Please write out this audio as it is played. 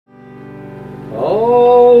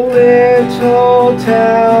little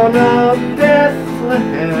town of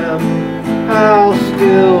Bethlehem, how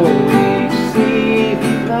still we see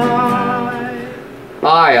thee lie.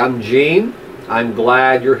 Hi, I'm Gene. I'm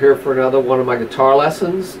glad you're here for another one of my guitar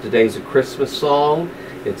lessons. Today's a Christmas song.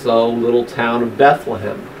 It's "O Little Town of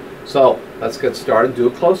Bethlehem." So let's get started. Do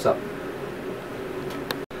a close-up.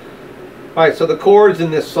 Alright, so the chords in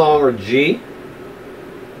this song are G,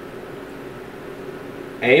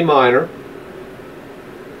 A minor,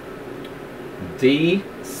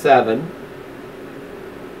 D7,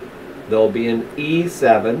 there'll be an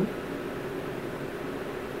E7,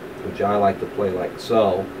 which I like to play like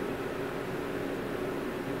so,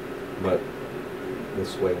 but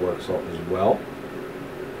this way works out as well.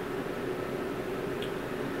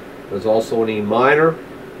 There's also an E minor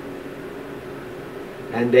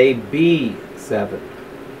and a B7.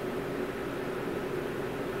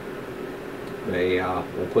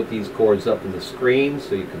 We'll put these chords up in the screen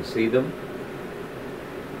so you can see them.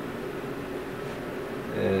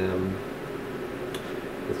 And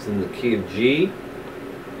it's in the key of G.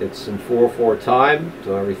 It's in 4/4 time,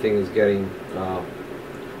 so everything is getting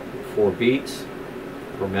 4 beats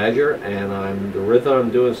per measure. And the rhythm I'm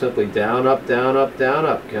doing simply down, up, down, up, down,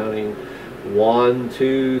 up, counting 1,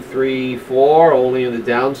 2, 3, 4, only in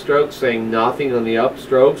the downstrokes, saying nothing on the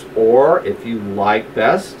upstrokes, or if you like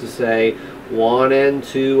best to say 1 and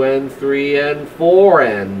 2 and 3 and 4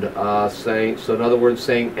 and so in other words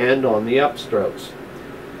saying end on the upstrokes.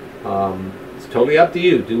 It's totally up to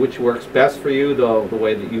you. Do what works best for you, the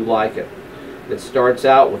way that you like it. It starts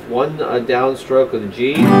out with one downstroke of the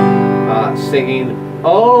G, singing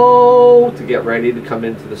 "Oh" to get ready to come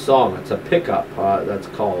into the song. It's a pickup, that's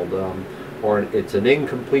called, or it's an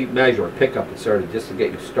incomplete measure, a pickup inserted just to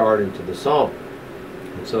get you started into the song.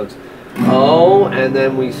 And so it's "Oh," and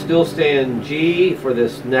then we still stay in G for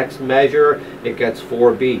this next measure. It gets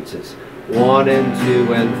 4 beats. It's 1 and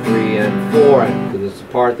 2 and 3 and 4, and because it's the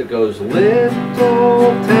part that goes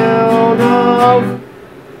 "Little town of."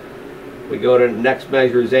 We go to the next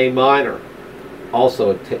measure is A minor.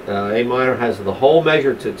 Also, A minor has the whole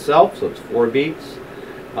measure to itself, so it's 4 beats.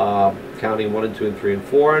 Counting 1 and 2 and 3 and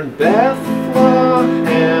 4, and Bethlehem,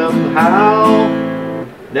 how.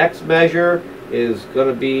 Next measure is going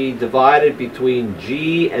to be divided between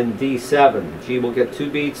G and D7. G will get 2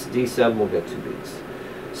 beats, D7 will get 2 beats.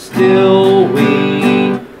 Still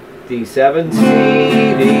we, D7, C,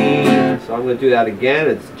 D. So I'm going to do that again.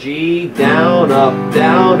 It's G, down, up,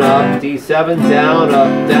 D7, down,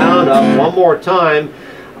 up. One more time.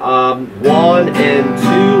 1 and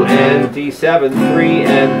 2 and D7, 3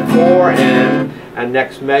 and 4 and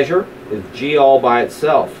next measure is G all by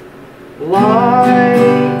itself. Lie,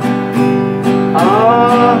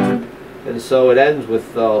 and so it ends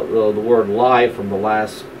with the word lie from the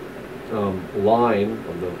last line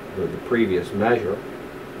of the previous measure.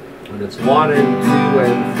 And it's 1 and 2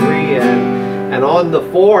 and 3 and on the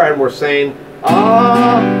 4 and we're saying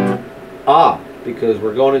because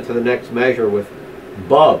we're going into the next measure with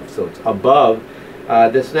above, so it's above.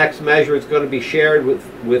 This next measure is going to be shared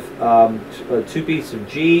with 2 beats of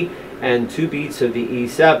G and 2 beats of the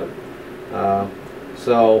E7.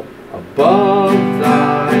 So above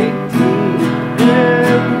thy D,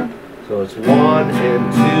 so it's 1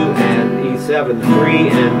 and 2 and E7, 3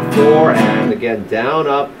 and 4, and again down,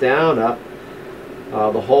 up,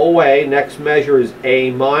 the whole way. Next measure is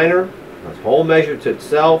A minor. That's whole measure to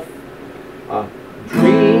itself.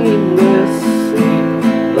 Dreamless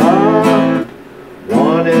sleep, love.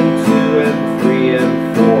 1 and 2 and 3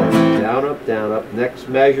 and 4. Down, up. Next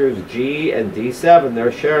measure is G and D7.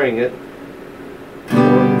 They're sharing it.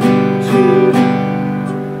 1, 2,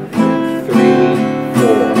 3,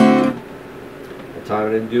 4. The time I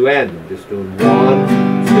didn't do end. I'm just doing 1,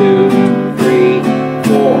 2, 3,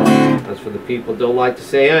 4. That's for the people who don't like to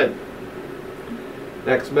say end.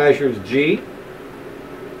 Next measure is G.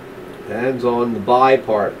 Ends on the by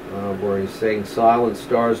part, where he's saying silent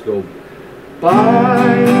stars go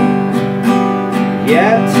by.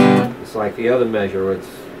 Yet, it's like the other measure. It's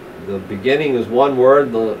the beginning is one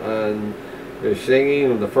word, and they're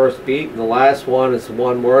singing in the first beat, and the last one is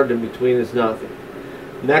one word, in between is nothing.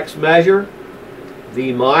 Next measure,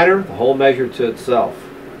 D minor, the whole measure to itself.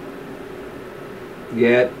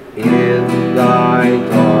 Yet in thy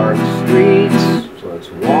dark streets, so it's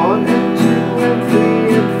 1 and 2 and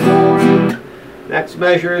 3 and 4. And next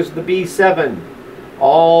measure is the B7.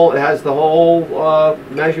 It has the whole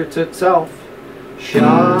measure to itself.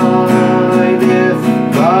 Shineth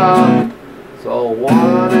the. So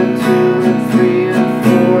 1 and 2 and 3 and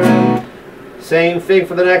 4. And same thing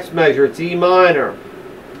for the next measure. It's E minor.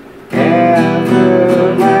 Everlasting.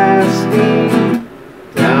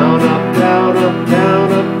 Down, up, down.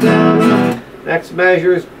 next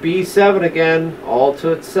measure is B7 again, all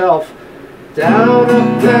to itself. Down,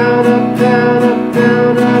 up, down, up, down, up,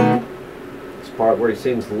 down, up. This part where he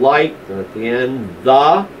sings light, and at the end,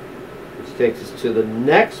 the, which takes us to the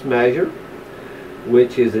next measure,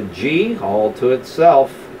 which is a G, all to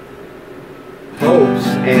itself. Hopes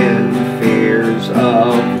and fears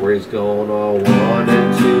of, where he's going on 1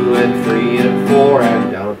 and 2 and 3 and 4,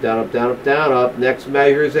 and down, up, down, up, down, up, down, up. Next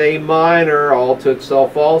measure is A minor, all to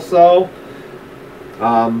itself also.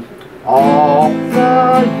 All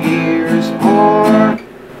the years are.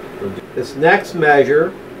 This next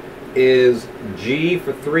measure is G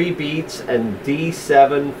for 3 beats and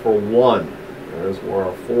D7 for 1. There's where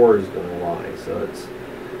our 4 is going to lie. So it's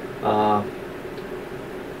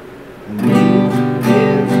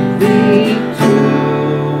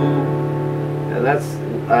and that's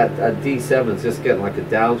at D7 is just getting like a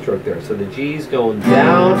downstroke there. So the G's going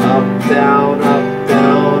down, up, down, up,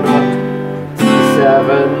 down, up,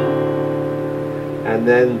 D7. And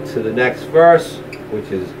then to the next verse,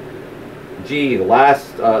 which is G, the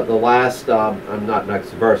last not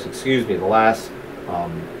next verse, excuse me, the last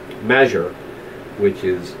measure, which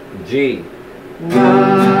is G.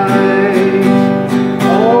 Night,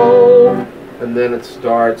 oh, and then it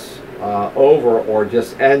starts over or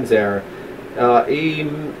just ends there.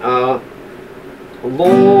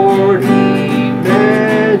 Lord Emmanuel.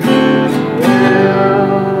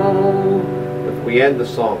 If we end the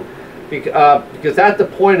song. Because at the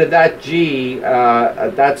point of that G,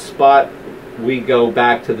 at that spot, we go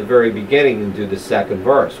back to the very beginning and do the second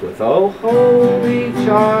verse with "Oh Holy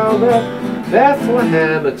Child of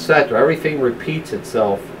Bethlehem," etc. Everything repeats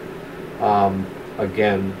itself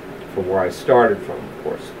again from where I started from, of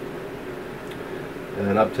course. And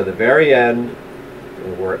then up to the very end,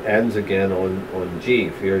 where it ends again on G.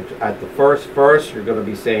 If you're at the first verse, you're going to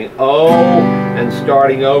be saying "Oh" and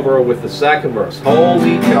starting over with the second verse,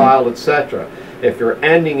 "Holy Child," etc. If you're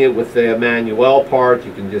ending it with the Emmanuel part,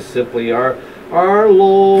 you can just simply our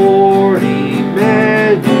Lord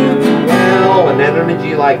Emmanuel, and then on a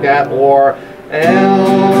G like that, or L.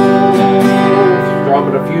 Strum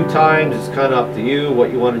it a few times. It's kind of up to you what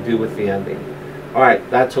you want to do with the ending. All right,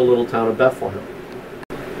 that's a little town of Bethlehem.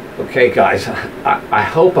 Okay, guys, I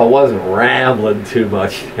hope I wasn't rambling too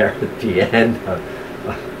much there at the end.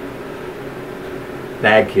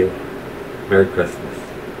 Thank you. Merry Christmas.